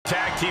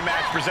tag team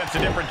match presents a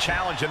different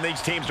challenge than these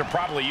teams are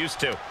probably used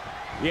to.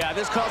 Yeah,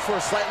 this calls for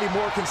a slightly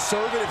more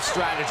conservative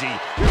strategy.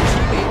 Your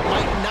teammate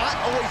might not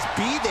always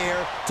be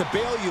there to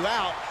bail you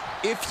out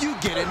if you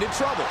get into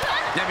trouble.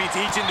 That means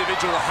each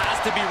individual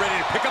has to be ready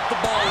to pick up the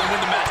ball and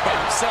win the match by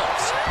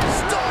themselves.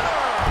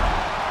 Stunner!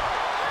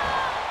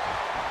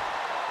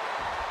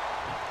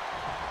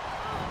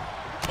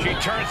 She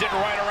turns it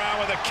right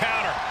around with a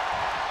counter.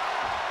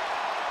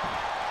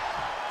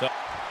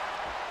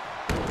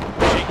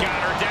 She got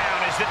her down.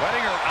 Is it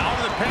letting her out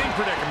of the pinning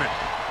predicament?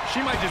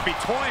 She might just be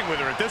toying with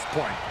her at this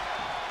point.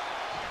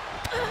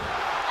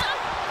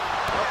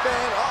 Up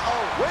in,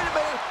 wait a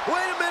minute,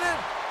 wait a minute.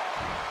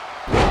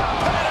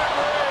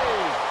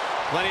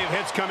 Plenty of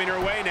hits coming her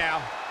way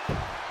now.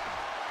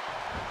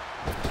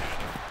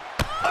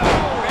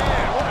 Oh,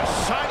 man, what a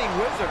shining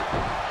wizard.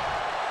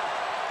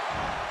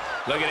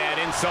 Look at that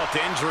insult to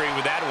injury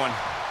with that one.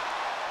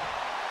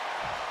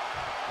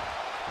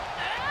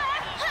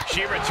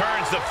 She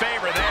returns the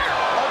favor there.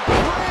 A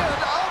grand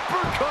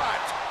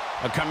uppercut.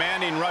 A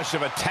commanding rush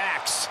of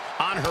attacks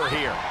on her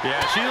here.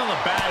 Yeah, she's on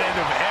the bad end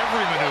of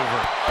every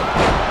maneuver.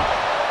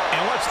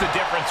 And what's the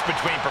difference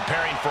between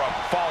preparing for a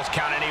Falls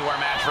Count Anywhere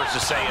match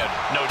versus, say, a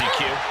no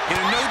DQ? In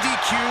a no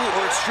DQ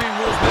or Extreme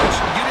Rules match,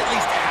 you'd at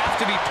least have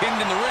to be pinned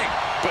in the ring.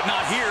 But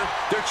not here.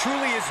 There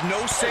truly is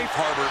no safe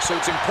harbor, so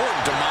it's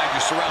important to mind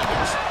your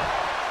surroundings.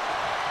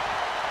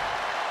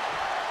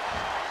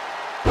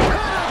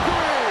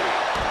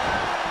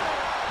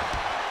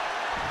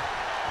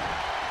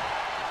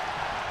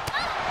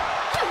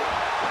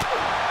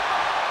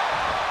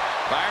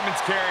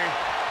 Fireman's carry.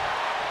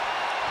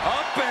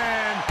 Up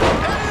and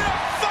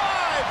F5!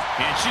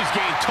 And she's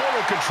gained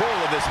total control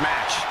of this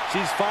match.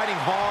 She's fighting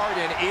hard,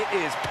 and it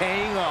is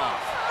paying off.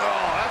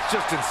 oh, that's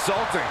just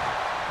insulting.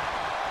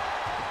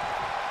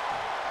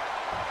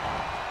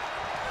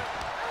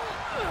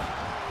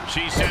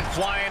 She's sent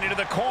flying into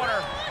the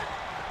corner.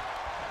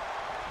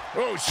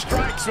 Oh,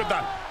 strikes with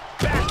the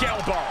back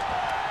elbow.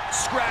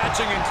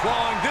 Scratching and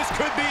clawing. This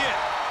could be it.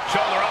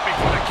 Shoulder up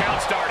before the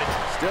count started.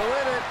 Still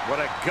in it. What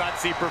a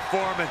gutsy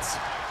performance.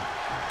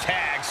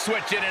 Tag,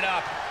 switching it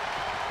up.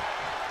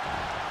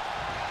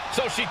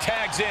 So she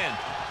tags in.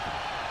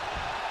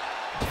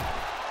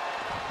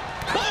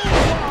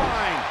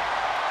 Clothesline.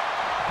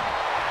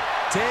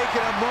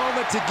 Taking a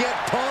moment to get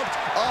pumped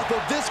off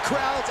of this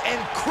crowd's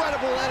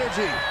incredible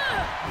energy.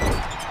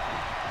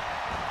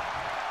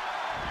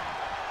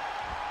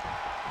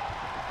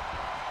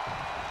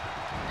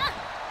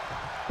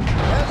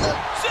 And the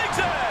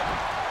Zigzag!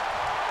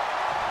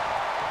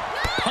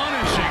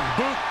 Punishing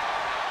boot.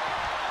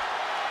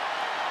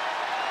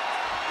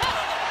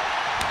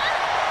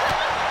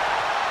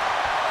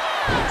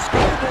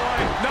 Schoolboy.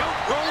 No,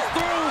 rolls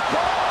through.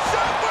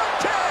 super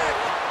kick.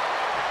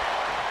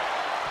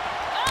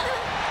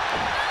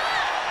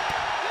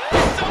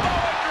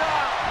 Samoa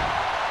drop.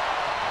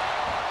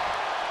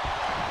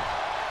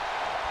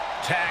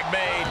 Tag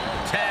made.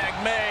 Tag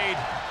made.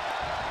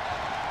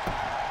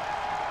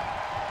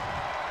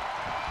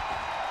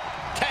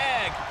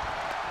 Tag.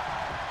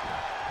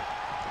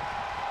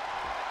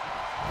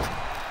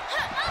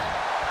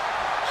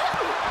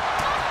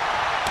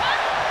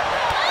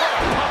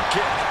 Pump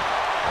kick.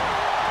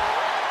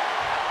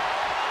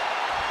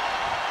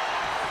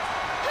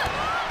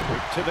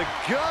 To the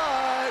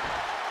gut.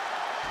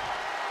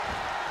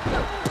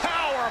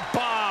 Power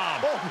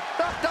bomb. Oh,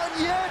 not done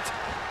yet.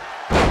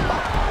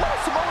 Oh,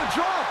 Samoa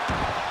drop.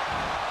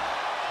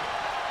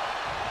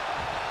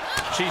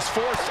 She's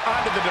forced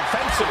onto the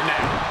defensive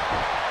now.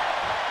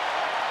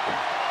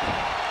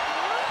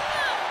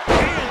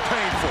 And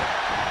painful.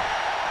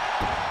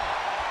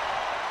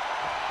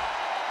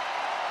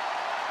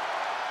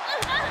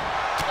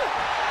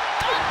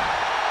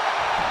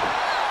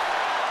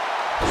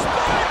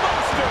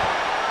 Spinebuster.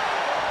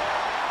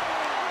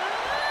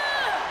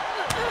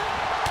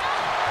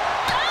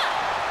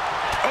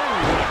 Oh,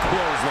 what a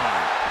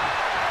clothesline.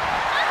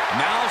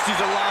 Now she's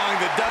allowing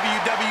the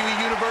WWE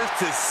Universe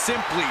to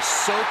simply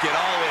soak it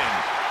all in.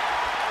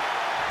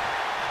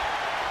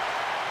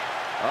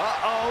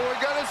 Uh-oh,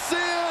 we're gonna see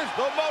it.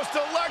 The most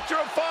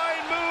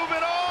electrifying move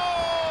in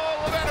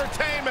all of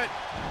entertainment.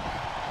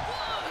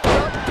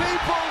 The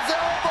people's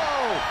elbow.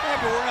 Yeah,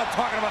 but we're not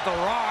talking about The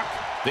Rock.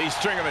 These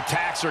string of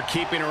attacks are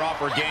keeping her off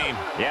her game.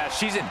 Yeah,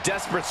 she's in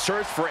desperate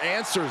search for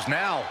answers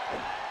now.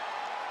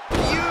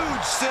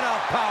 Huge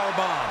sit-out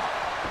powerbomb.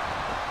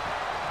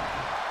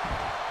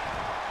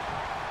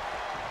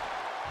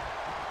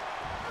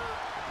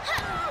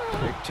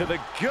 Kick to the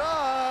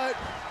gut.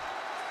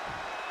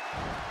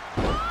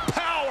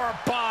 Power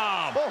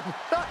bomb. Oh,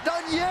 not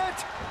done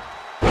yet.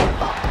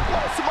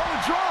 Oh,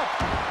 Samoa drop.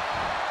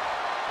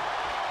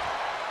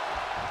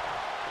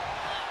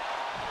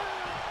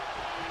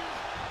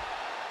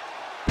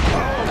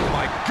 Oh,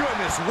 my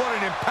goodness, what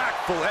an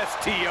impactful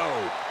STO.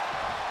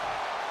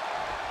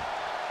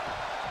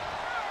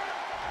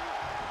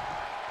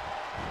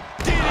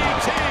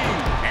 DDT.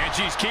 And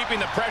she's keeping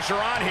the pressure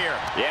on here.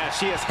 Yeah,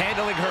 she is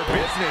handling her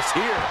business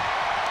here.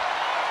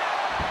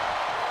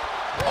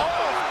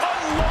 Oh,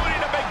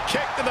 unloading a big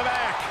kick to the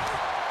back.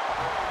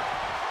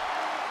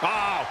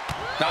 Oh,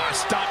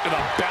 stop to the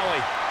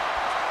belly.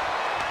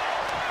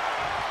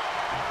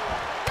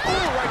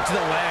 Oh, right to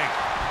the leg.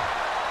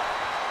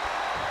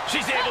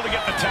 She's able to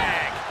get the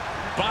tag.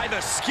 By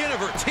the skin of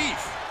her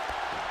teeth.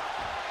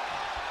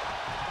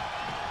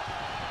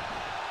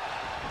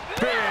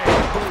 Big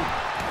boot.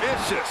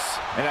 Vicious.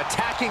 And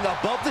attacking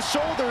above the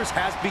shoulders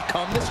has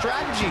become the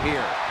strategy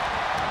here.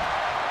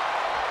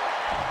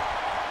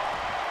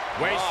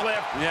 Waist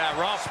slip. Yeah,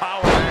 raw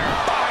power there.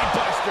 Spine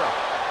buster.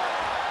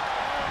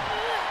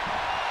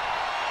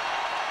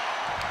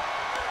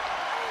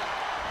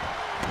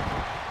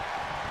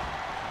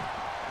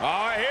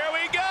 Oh, here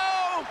we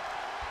go.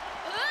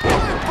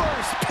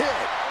 Reverse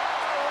pit.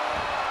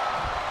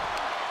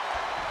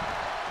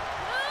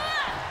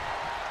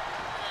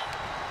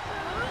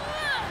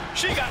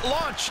 She got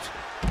launched.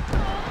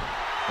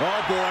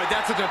 Oh boy,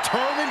 that's a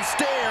determined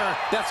stare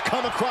that's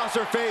come across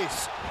her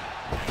face.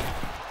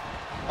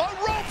 A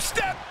rope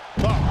step.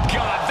 Oh,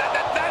 God,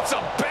 that's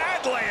a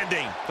bad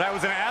landing. That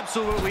was an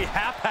absolutely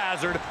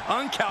haphazard,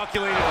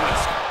 uncalculated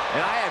risk.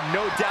 And I have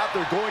no doubt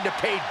they're going to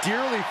pay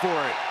dearly for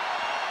it.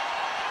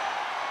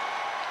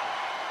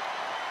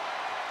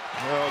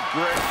 Oh,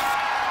 great.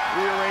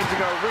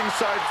 Rearranging our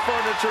ringside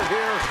furniture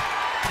here.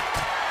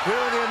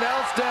 Here at the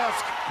announce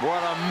desk.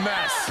 What a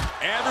mess.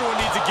 Everyone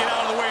needs to get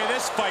out of the way of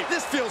this fight.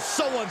 This feels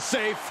so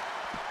unsafe.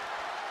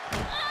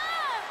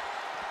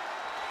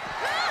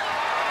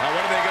 Now,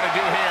 what are they going to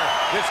do here?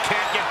 This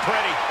can't get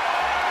pretty.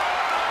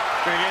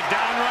 Gonna get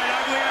downright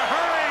ugly in a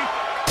hurry.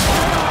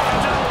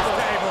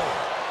 Table.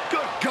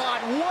 Good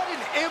God, what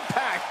an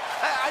impact.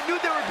 I knew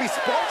there would be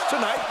sparks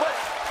tonight, but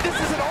this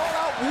is an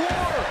all-out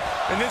war.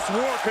 And this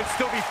war could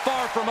still be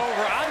far from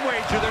over. I'd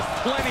wager there's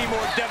plenty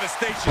more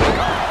devastation to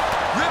come.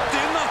 Ripped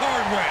in the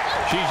hard way.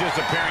 She's just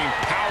appearing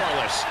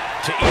powerless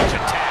to each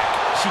attack.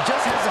 She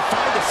just has to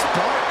find a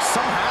spark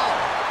somehow.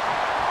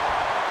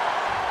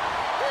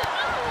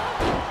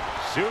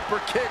 Super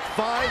kick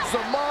finds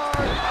the mark.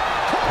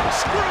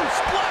 Corkscrew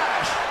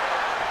splash.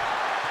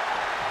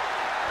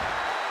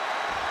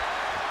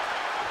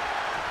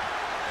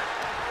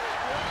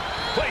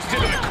 Placed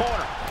into the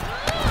corner.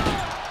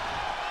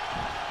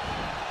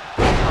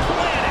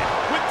 Planted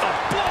with the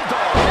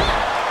bulldog.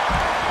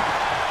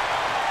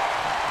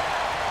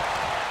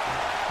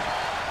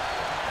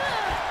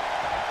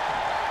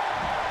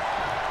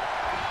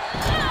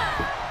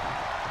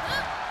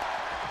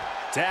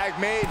 Tag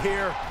made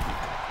here.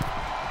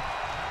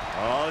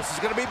 Oh, this is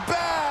going to be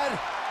bad.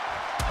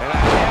 And a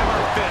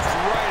hammer fist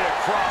right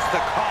across the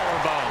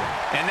collarbone.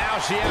 And now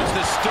she has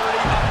the sturdy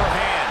upper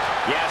hand.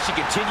 Yeah, she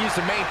continues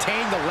to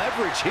maintain the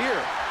leverage here.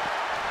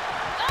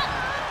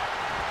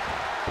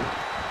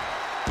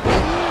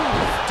 Ooh,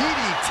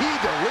 DDT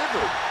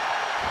delivered.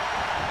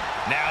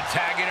 Now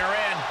tagging her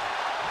in.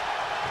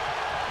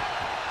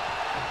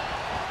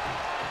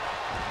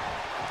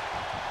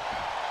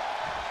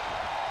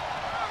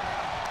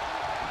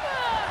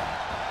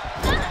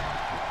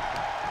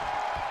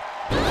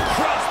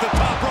 Across the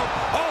top rope,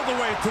 all the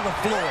way to the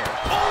floor.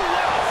 Oh,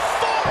 what a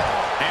fall!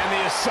 And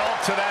the assault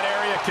to that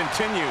area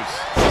continues.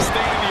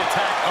 Sustaining the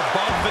attack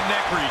above the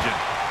neck region.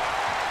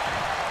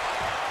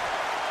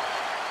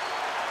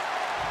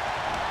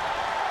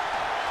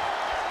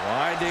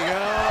 Winding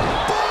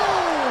up.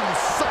 Boom!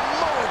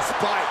 Samoan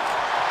spike.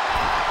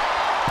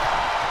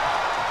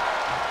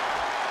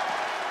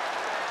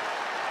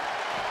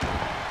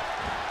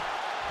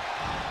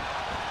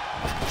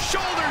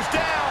 Shoulders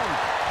down.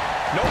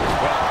 Nope.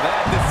 Well,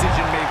 that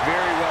decision may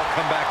very well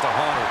come back to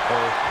haunt her,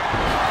 Cole.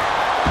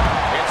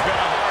 It's been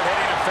a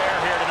hard-hitting affair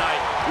here tonight.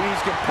 These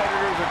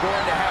competitors are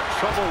going to have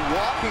trouble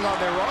walking on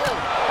their own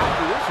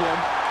after this one.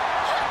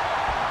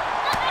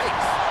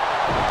 Nice.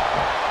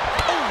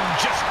 Oh,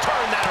 just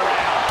turn that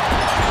around.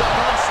 The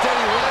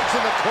unsteady legs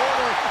in the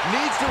corner,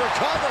 needs to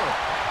recover.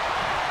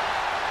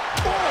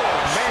 Oh,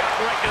 man,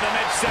 right to the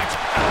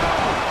midsection.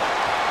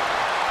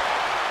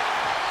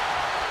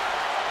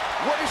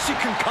 What is she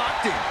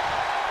concocting?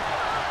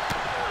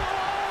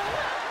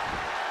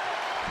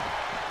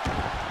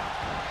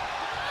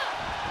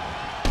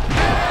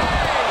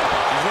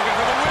 She's looking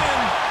for the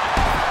win.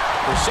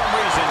 For some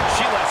reason,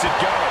 she lets it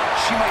go.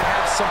 She might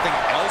have something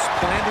else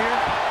planned here.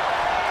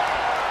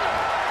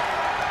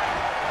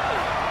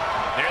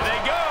 There they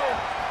go.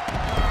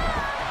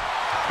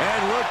 And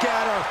look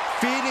at her,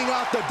 feeding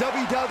off the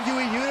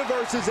WWE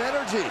Universe's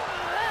energy.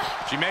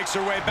 She makes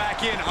her way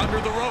back in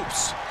under the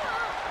ropes.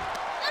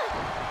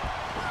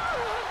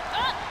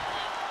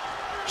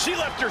 She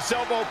left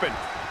herself open.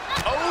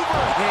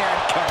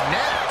 Overhand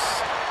connects.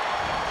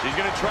 She's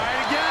gonna try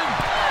it again.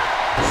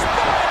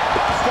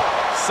 Spinebuster.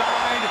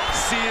 Signed,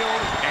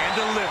 sealed, and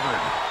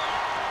delivered.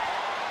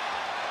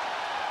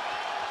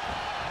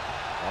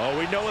 Oh,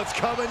 we know what's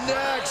coming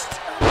next.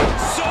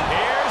 So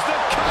here's the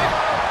cover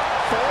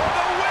for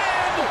the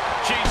win.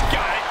 She's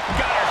got it.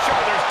 Got her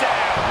shoulders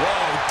down.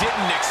 Whoa,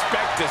 didn't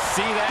expect to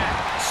see that.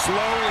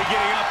 Slowly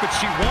getting up, but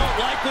she won't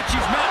like what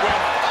she's met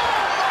with.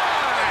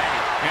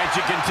 And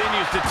she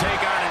continues to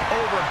take on an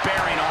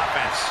overbearing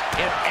offense.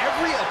 And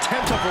every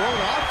attempt of her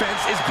own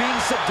offense is being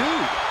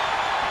subdued.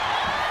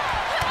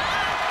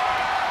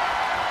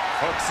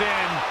 Hooks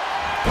in.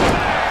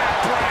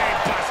 Brain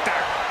buster.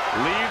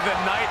 Leave the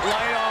night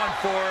light on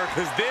for her,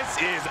 because this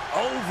is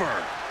over.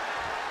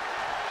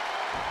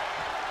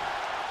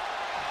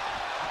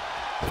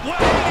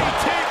 What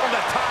DDT from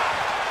the top.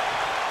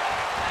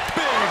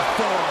 Big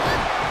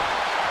forearm.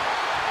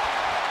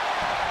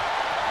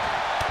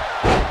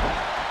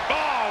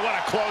 Oh, what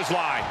a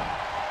clothesline.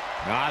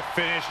 Not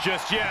finished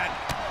just yet.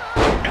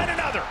 And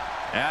another.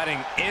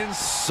 Adding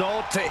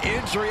insult to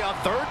injury a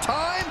third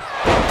time?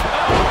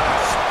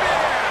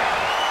 Spear.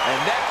 And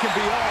that can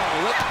be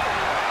all.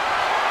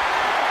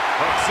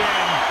 Hooks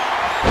in.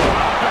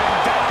 Up and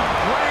down.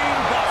 Brain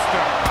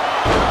buster.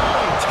 How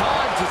many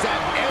times does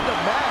that end a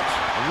match?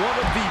 One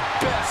of the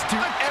best to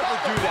ever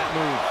do that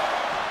move.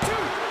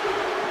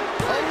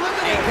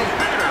 A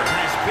competitor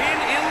has been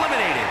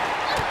eliminated.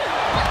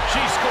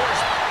 She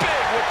scores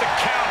big with the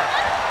counter.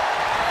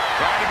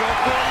 Trying to go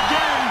for it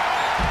again.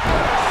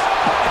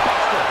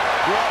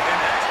 What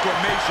an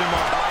exclamation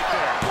mark right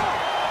there.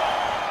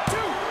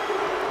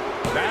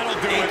 That'll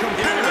do it. A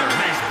competitor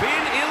has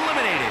been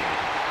eliminated.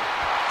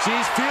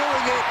 She's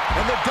feeling it,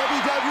 and the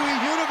WWE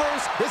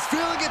Universe is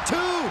feeling it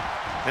too.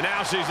 And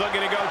now she's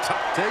looking to go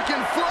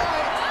Taking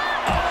flight.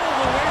 All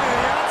the way to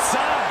the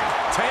outside.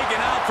 Taken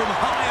out from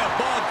high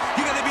above.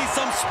 You got to be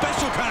some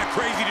special kind of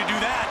crazy to do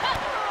that.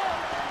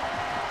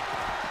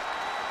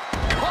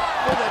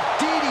 Caught with a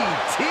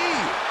DDT.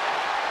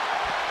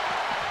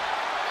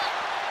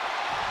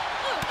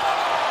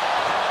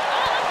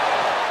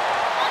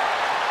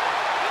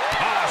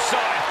 Oh, saw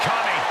it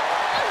coming.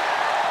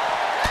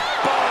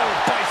 Boom,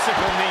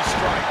 bicycle knee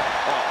strike.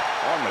 Oh,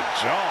 on the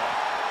jaw.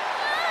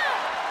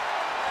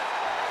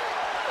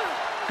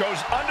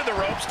 Goes under the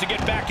ropes to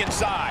get back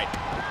inside.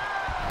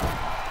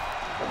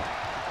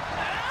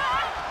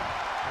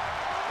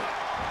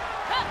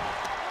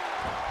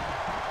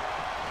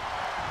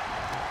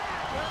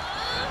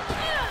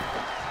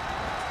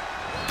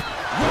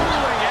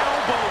 Rolling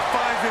elbow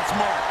finds its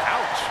mark.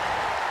 Ouch.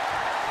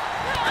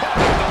 Caught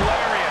with the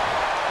lariat.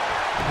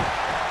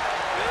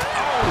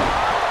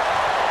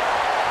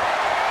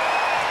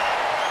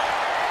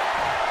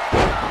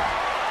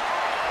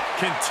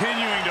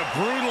 Continuing to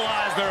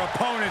brutalize their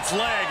opponent's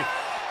leg.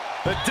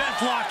 The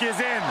deathlock is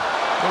in.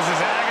 This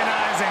is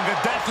agonizing. The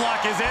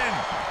deathlock is in.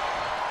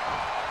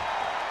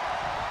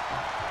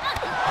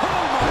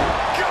 Oh my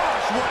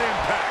gosh, what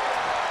impact.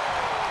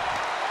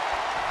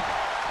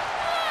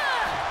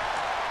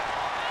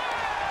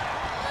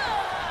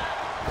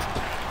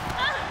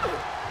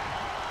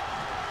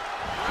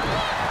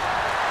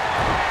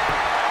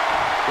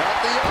 Got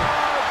the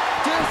arm.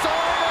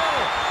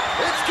 Disarmer.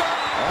 It's got.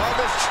 Oh,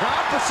 this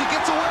trap, but she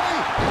gets away.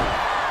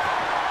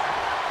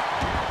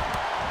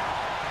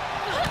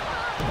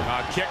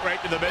 Kick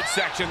right to the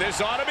midsection.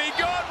 This ought to be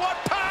good. What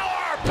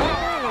power!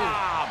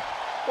 Powerbomb!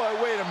 Boy,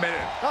 wait a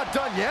minute. Not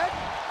done yet?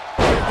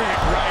 Big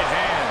right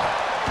hand.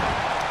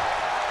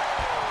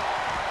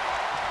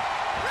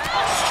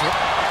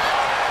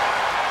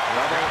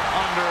 Another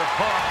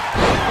underhook.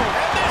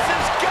 And this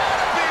has got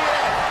to be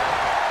it!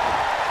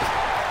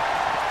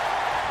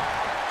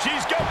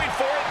 She's going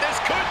for it. This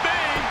could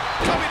be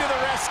coming to the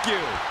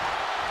rescue.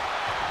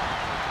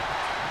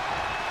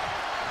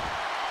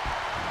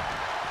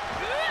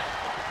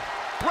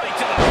 Right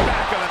to the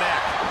back of the neck.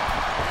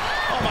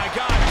 Oh, my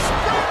God.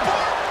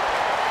 Springboard.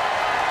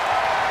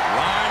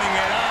 Lining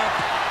it up.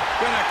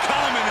 Gonna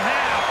cut him in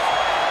half.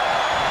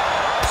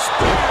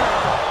 Spear.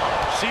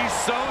 She's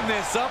sewn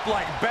this up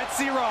like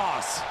Betsy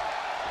Ross.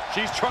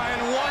 She's trying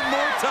one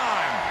more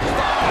time.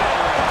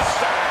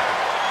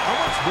 How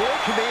much more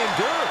can they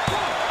endure?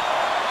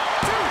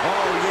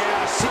 Oh,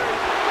 yeah.